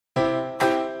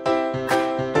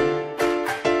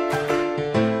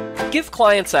give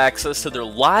clients access to their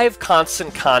live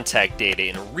constant contact data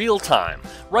in real time,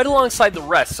 right alongside the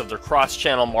rest of their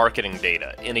cross-channel marketing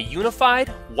data in a unified,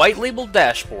 white-labeled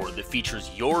dashboard that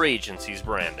features your agency's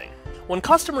branding. When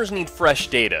customers need fresh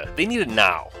data, they need it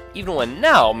now, even when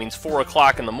now means 4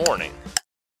 o'clock in the morning.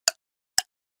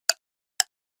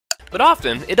 But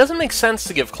often, it doesn't make sense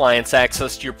to give clients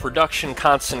access to your production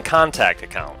constant contact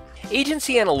account.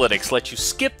 AgencyAnalytics lets you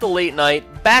skip the late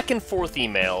night, back and forth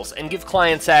emails and give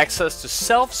clients access to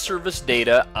self-service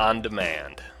data on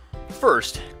demand.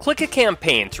 First, click a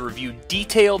campaign to review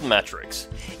detailed metrics.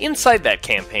 Inside that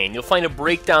campaign, you'll find a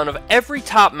breakdown of every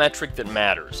top metric that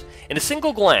matters. In a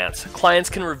single glance, clients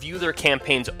can review their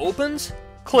campaign's opens,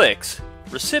 clicks,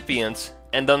 recipients,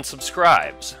 and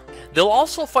unsubscribes. They'll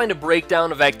also find a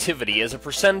breakdown of activity as a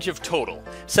percentage of total,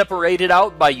 separated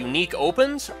out by unique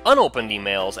opens, unopened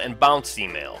emails, and bounced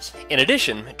emails. In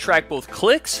addition, track both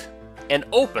clicks and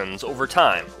opens over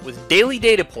time, with daily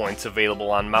data points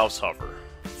available on mouse hover.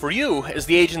 For you, as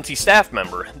the agency staff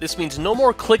member, this means no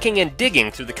more clicking and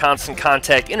digging through the constant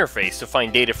contact interface to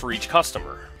find data for each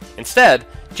customer. Instead,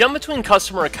 jump between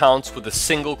customer accounts with a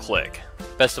single click.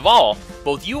 Best of all,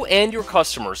 both you and your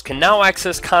customers can now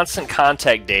access constant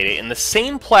contact data in the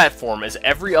same platform as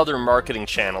every other marketing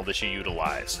channel that you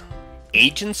utilize.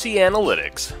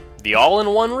 AgencyAnalytics, the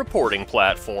all-in-one reporting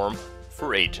platform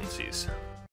for agencies.